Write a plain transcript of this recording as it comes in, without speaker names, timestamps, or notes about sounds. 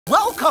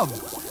Welcome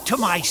to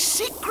my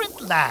secret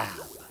lab.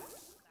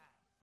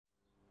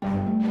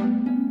 I'm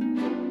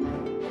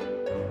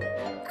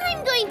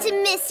going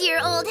to miss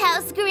your old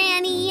house,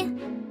 Granny.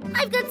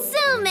 I've got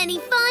so many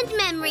fond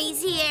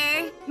memories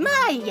here.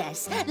 My,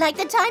 yes. Like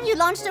the time you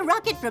launched a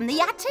rocket from the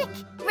attic.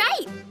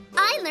 Right.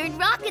 I learned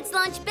rockets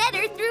launch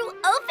better through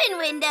open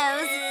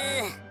windows.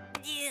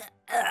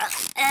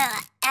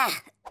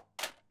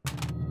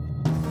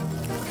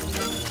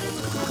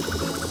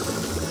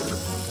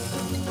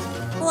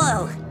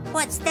 Whoa,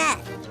 what's that?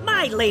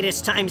 My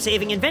latest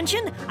time-saving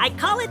invention. I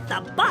call it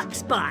the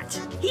Box Bot.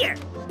 Here,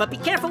 but be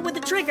careful with the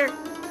trigger.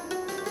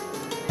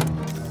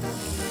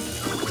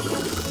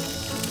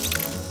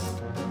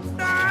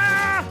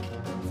 Ah!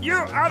 You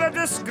are a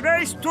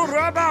disgrace to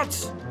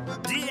robots!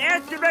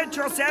 Deactivate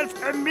yourself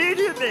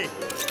immediately!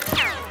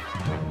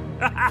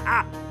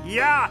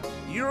 Yeah,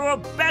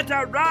 you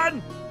better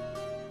run!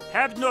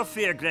 Have no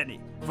fear, Granny.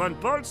 Von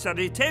Bolt shall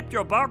retape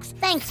your box.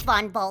 Thanks,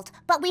 Von Bolt,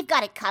 but we've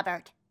got it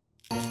covered.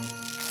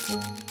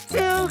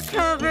 Still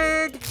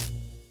covered.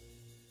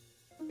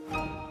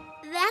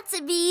 That's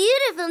a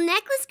beautiful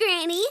necklace,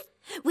 Granny.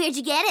 Where'd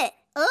you get it?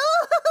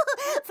 Oh,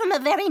 from a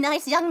very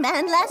nice young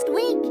man last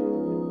week.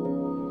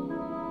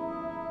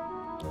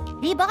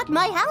 He bought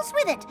my house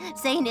with it,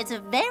 saying it's a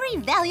very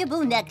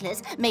valuable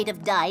necklace made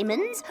of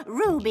diamonds,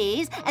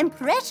 rubies, and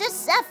precious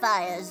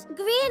sapphires.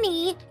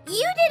 Granny,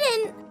 you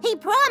didn't... He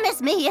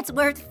promised me it's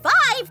worth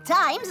 5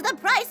 times the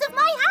price of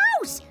my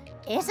house.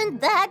 Isn't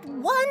that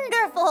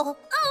wonderful?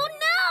 Oh,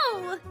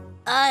 no!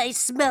 I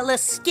smell a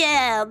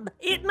scam.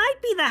 It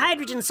might be the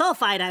hydrogen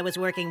sulfide I was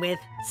working with.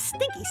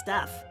 Stinky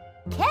stuff.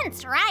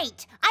 Kent's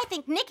right. I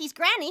think Nicky's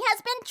granny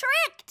has been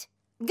tricked.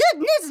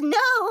 Goodness,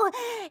 no!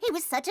 He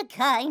was such a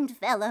kind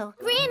fellow.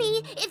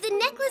 Granny, if the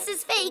necklace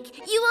is fake,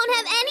 you won't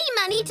have any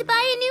money to buy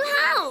a new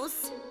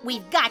house.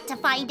 We've got to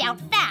find out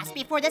fast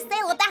before the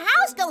sale of the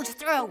house goes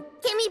through.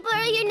 Can we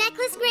borrow your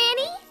necklace,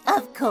 Granny?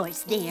 Of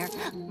course, dear.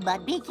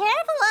 But be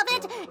careful of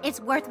it. It's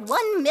worth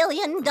 $1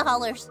 million.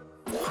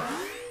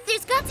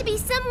 There's got to be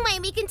some way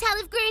we can tell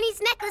if Granny's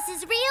necklace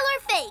is real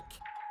or fake.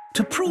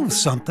 To prove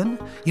something,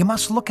 you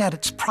must look at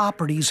its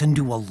properties and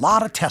do a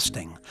lot of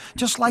testing,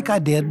 just like I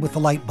did with the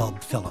light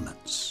bulb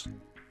filaments.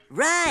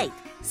 Right.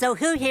 So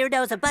who here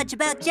knows a bunch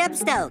about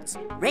gemstones?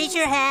 Raise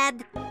your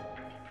hand.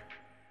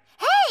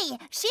 Hey,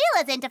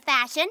 Sheila's into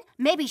fashion.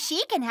 Maybe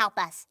she can help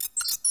us.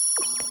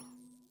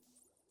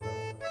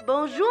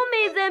 Bonjour,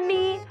 mes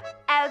amis.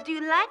 How do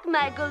you like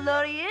my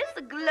glorious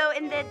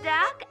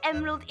glow-in-the-dark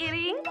emerald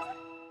earrings?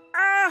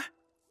 Ah!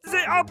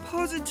 They are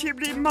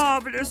positively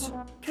marvelous.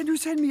 Can you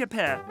send me a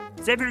pair?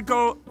 They will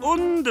go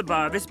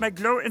wunderbar with my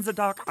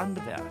glow-in-the-dark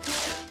underwear.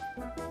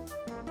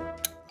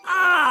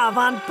 Ah,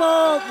 Von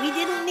Bolt, we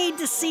didn't need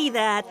to see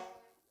that.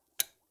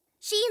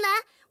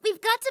 Sheila, we've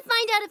got to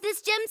find out if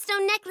this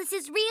gemstone necklace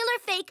is real or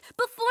fake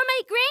before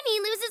my Granny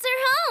loses her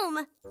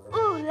home.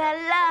 Ooh la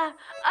la,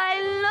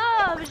 I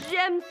love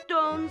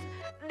gemstones.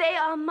 They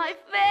are my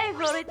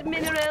favorite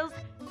minerals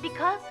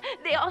because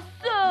they are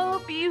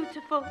so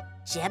beautiful.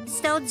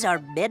 Gemstones are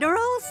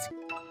minerals?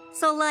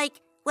 So, like,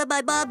 when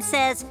my mom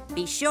says,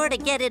 be sure to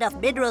get enough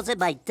minerals in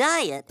my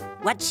diet,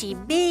 what she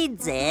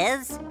means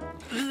is...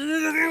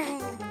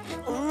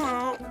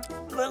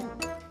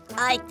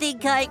 I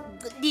think I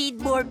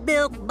need more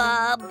milk,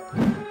 Mom.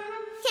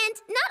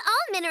 Kent, not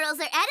all minerals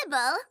are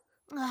edible.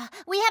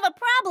 We have a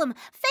problem.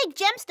 Fake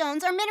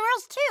gemstones are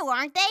minerals too,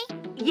 aren't they?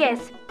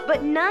 Yes,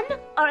 but none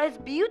are as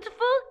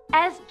beautiful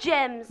as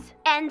gems.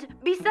 And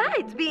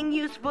besides being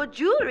used for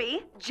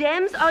jewelry,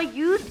 gems are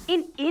used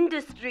in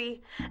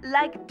industry,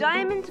 like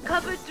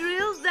diamond-covered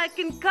drills that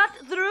can cut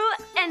through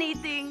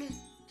anything.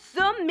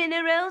 Some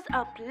minerals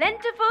are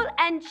plentiful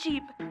and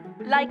cheap,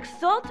 like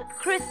salt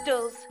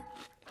crystals.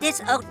 This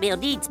oatmeal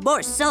needs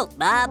more salt,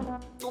 Mom.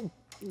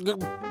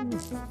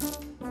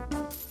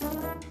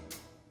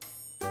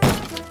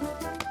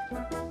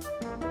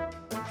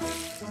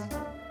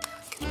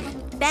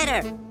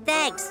 Better,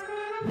 thanks.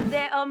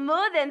 There are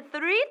more than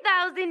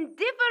 3,000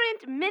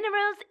 different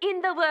minerals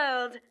in the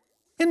world.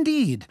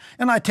 Indeed,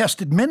 and I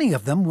tested many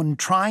of them when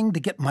trying to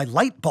get my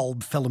light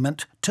bulb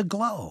filament to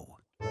glow.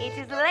 It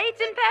is late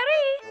in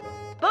Paris.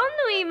 Bonne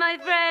nuit, my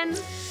friend.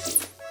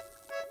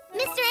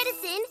 Mr.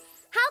 Edison,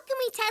 how can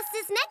we test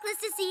this necklace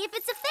to see if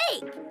it's a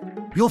fake?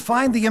 You'll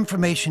find the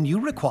information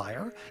you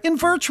require in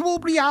virtual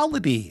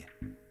reality.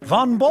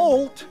 Von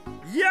Bolt.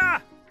 Yeah,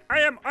 I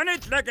am on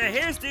it like a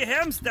hasty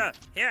hamster.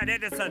 Here,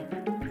 Edison.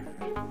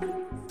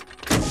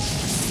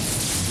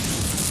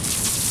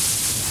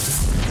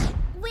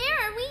 Where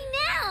are we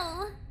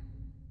now?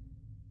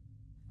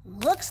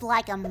 Looks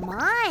like a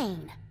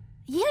mine.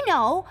 You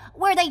know,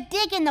 where they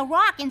dig in the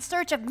rock in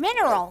search of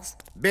minerals.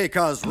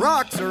 Because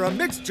rocks are a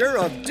mixture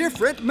of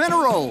different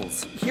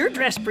minerals. You're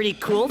dressed pretty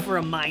cool for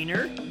a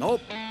miner.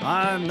 Nope,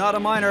 I'm not a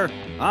miner.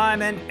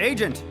 I'm an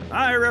agent.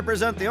 I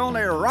represent the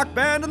only rock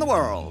band in the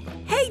world.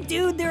 Hey,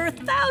 dude, there are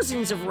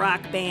thousands of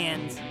rock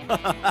bands.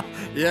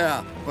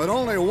 Yeah, but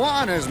only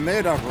one is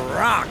made of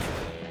rock.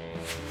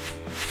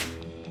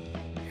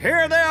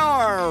 here they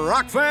are,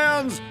 rock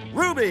fans,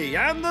 Ruby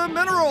and the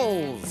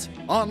Minerals.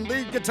 On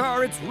lead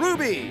guitar, it's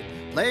Ruby.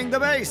 Playing the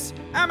bass,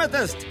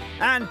 Amethyst.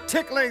 And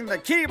tickling the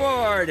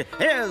keyboard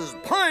is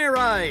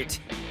Pyrite.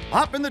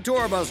 Hop in the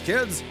tour bus,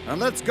 kids, and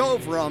let's go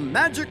for a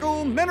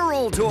magical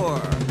mineral tour.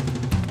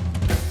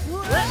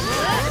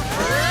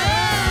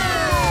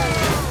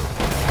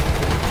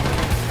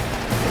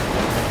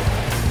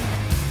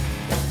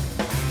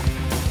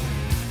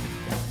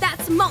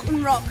 That's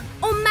molten rock,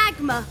 or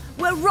magma,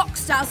 where rock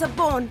stars are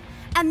born.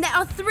 And there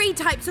are 3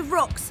 types of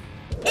rocks: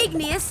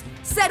 igneous,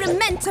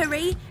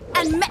 sedimentary,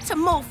 and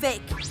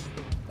metamorphic.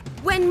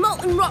 When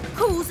molten rock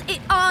cools, it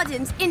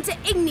hardens into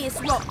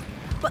igneous rock.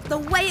 But the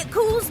way it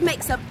cools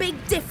makes a big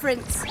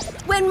difference.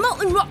 When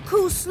molten rock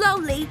cools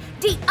slowly,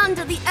 deep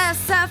under the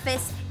Earth's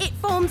surface, it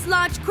forms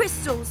large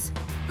crystals,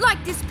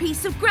 like this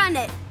piece of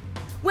granite.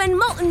 When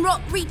molten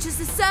rock reaches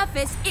the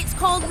surface, it's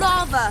called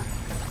lava.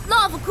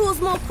 Lava cools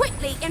more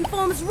quickly and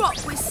forms rock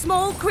with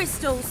small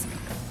crystals,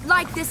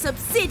 like this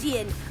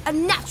obsidian, a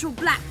natural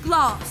black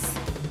glass.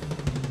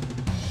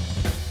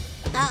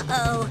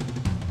 Uh-oh.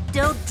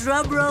 Don't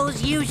drum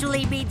rolls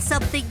usually mean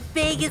something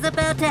big is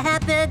about to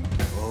happen?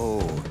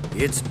 Oh,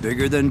 it's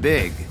bigger than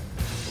big.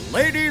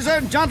 Ladies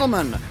and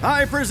gentlemen,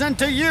 I present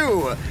to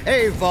you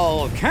a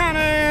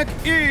volcanic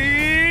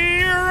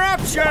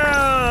eruption!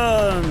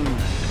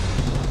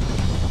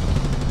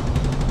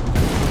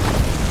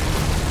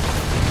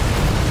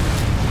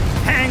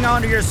 Hang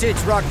on to your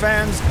seats, rock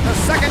fans. The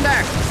second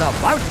act is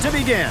about to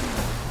begin.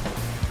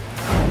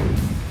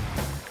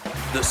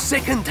 The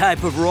second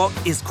type of rock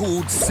is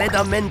called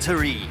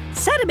sedimentary.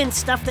 Sediment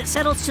stuff that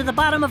settles to the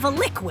bottom of a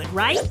liquid,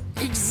 right?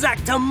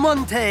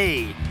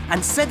 Exactamente!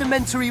 And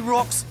sedimentary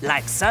rocks,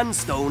 like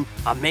sandstone,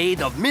 are made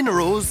of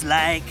minerals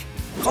like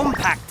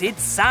compacted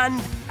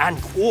sand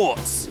and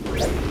quartz.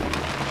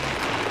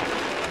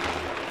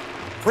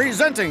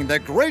 Presenting the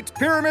Great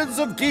Pyramids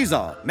of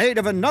Giza, made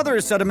of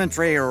another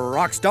sedimentary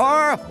rock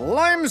star,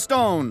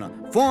 limestone,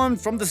 formed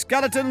from the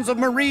skeletons of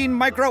marine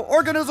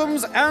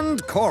microorganisms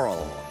and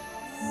coral.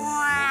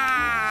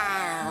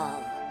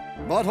 Wow!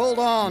 But hold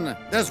on,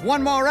 there's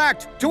one more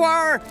act to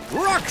our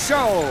rock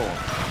show!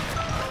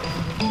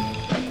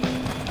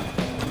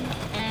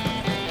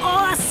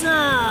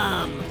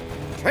 Awesome!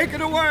 Take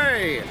it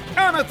away,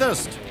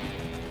 Amethyst!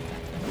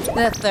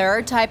 The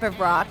third type of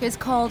rock is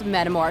called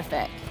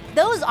metamorphic.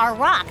 Those are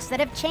rocks that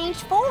have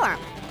changed form.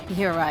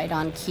 You're right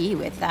on key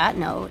with that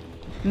note.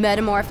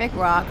 Metamorphic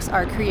rocks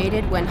are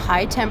created when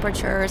high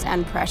temperatures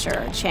and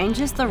pressure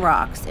changes the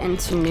rocks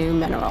into new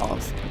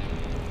minerals.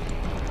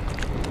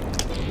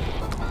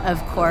 Of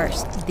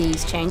course,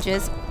 these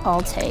changes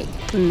all take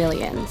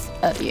millions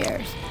of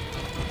years.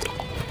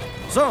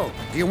 So,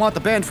 do you want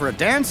the band for a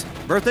dance,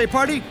 birthday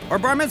party, or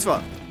bar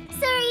mitzvah?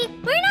 Sorry,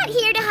 we're not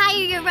here to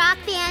hire your rock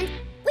band.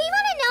 We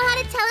want to know how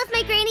to tell if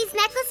my granny's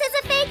necklace is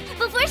a fake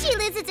before she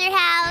loses her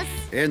house.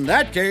 In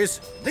that case,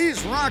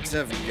 these rocks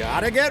have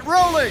gotta get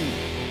rolling!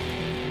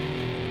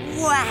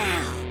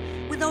 Wow!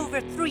 With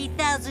over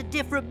 3,000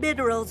 different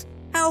minerals,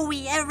 how are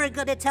we ever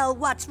gonna tell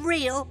what's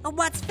real and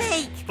what's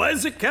fake? By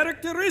the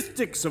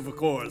characteristics, of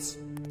course.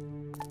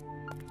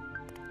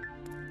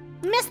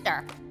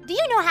 Mister, do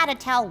you know how to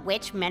tell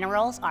which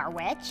minerals are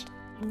which?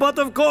 But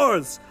of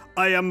course,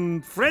 I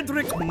am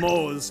FRIEDRICH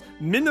MOHS,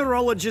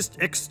 mineralogist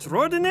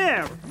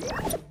extraordinaire.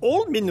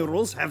 All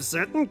minerals have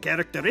certain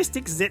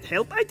characteristics that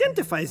help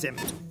identify them.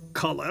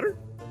 Color,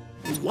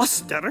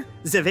 luster,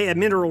 the way a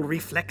mineral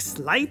reflects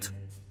light,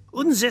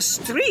 and the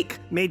streak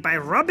made by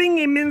rubbing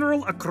a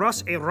mineral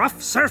across a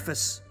rough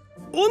surface.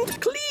 And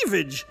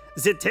cleavage,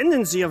 the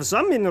tendency of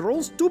some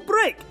minerals to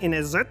break in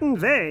a certain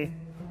way.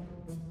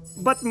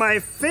 But my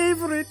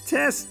favorite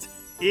test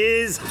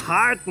is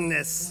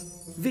hardness,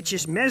 which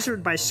is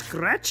measured by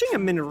scratching a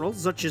mineral,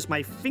 such as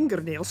my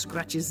fingernail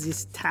scratches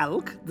this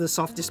talc, the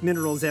softest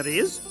mineral there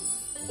is,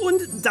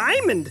 and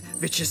diamond,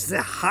 which is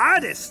the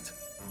hardest,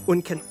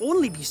 and can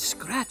only be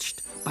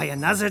scratched by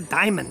another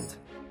diamond.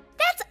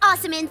 That's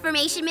awesome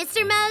information,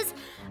 Mr. Mohs.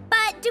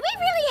 But do we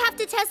really have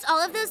to test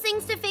all of those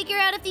things to figure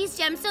out if these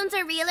gemstones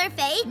are real or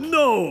fake?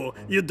 No,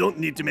 you don't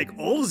need to make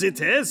all the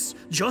tests.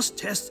 Just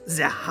test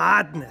the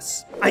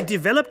hardness. I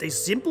developed a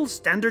simple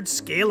standard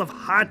scale of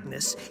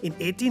hardness in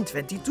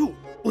 1822,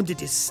 and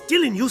it is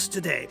still in use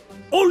today.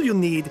 All you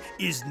need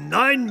is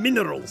 9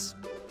 minerals.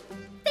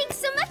 Thanks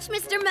so much,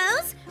 Mr.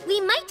 Mohs. We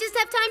might just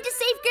have time to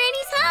save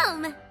Granny's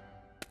home.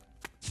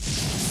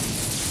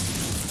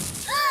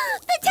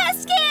 The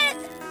test kit!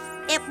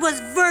 It was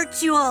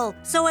virtual,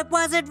 so it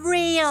wasn't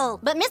real.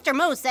 But Mr.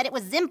 Mohs said it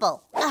was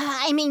simple.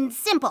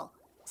 Simple.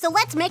 So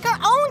let's make our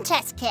own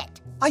test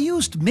kit. I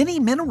used many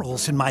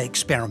minerals in my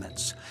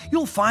experiments.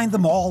 You'll find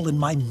them all in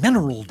my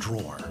mineral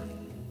drawer.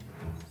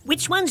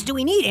 Which ones do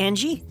we need,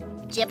 Angie?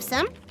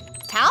 Gypsum,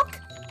 talc,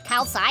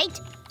 calcite,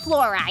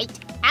 fluorite,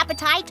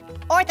 apatite,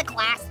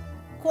 orthoclase,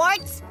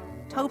 quartz,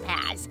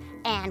 topaz,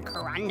 and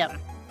corundum.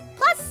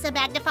 Plus a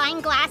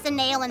magnifying glass, a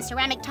nail, and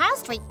ceramic tile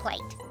streak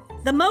plate.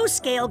 The Mohs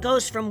scale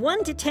goes from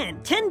 1 to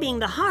 10, 10 being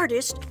the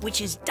hardest,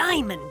 which is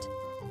diamond.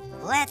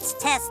 Let's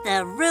test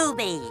the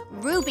ruby.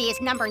 Ruby is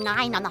number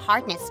 9 on the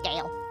hardness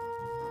scale.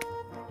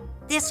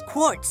 This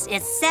quartz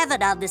is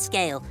 7 on the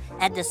scale,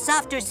 and the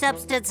softer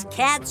substance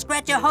can't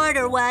scratch a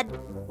harder one.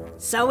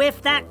 So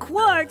if that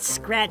quartz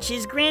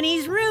scratches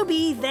Granny's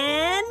ruby,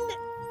 then...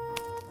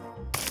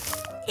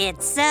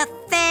 It's a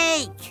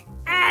fake!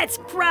 It's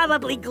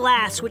probably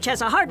glass, which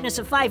has a hardness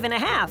of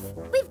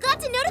 5.5. We've got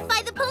to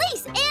notify the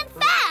police, and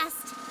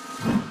fast!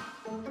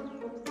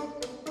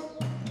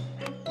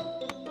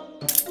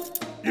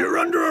 You're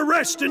under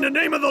arrest in the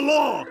name of the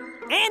law!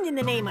 And in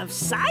the name of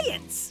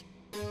science!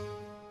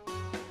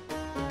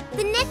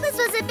 The necklace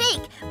was a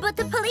fake, but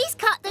the police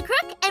caught the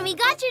crook and we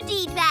got your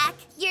deed back.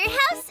 Your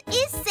house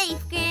is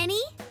safe,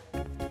 Granny.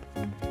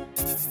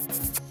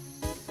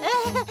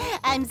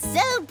 I'm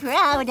so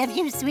proud of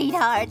you,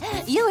 sweetheart.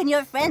 You and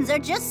your friends are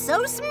just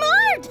so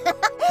smart.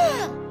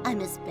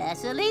 I'm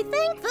especially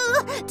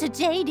thankful to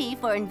JD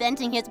for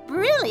inventing his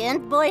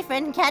brilliant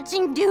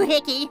boyfriend-catching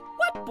doohickey.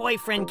 What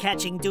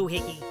boyfriend-catching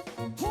doohickey?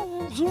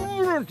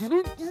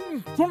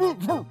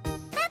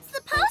 That's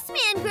the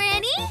postman,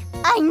 Granny.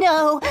 I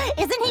know.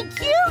 Isn't he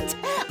cute?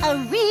 A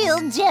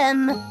real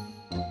gem.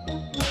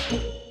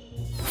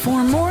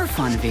 For more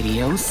fun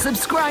videos,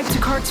 subscribe to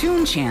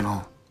Kartoon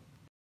Channel.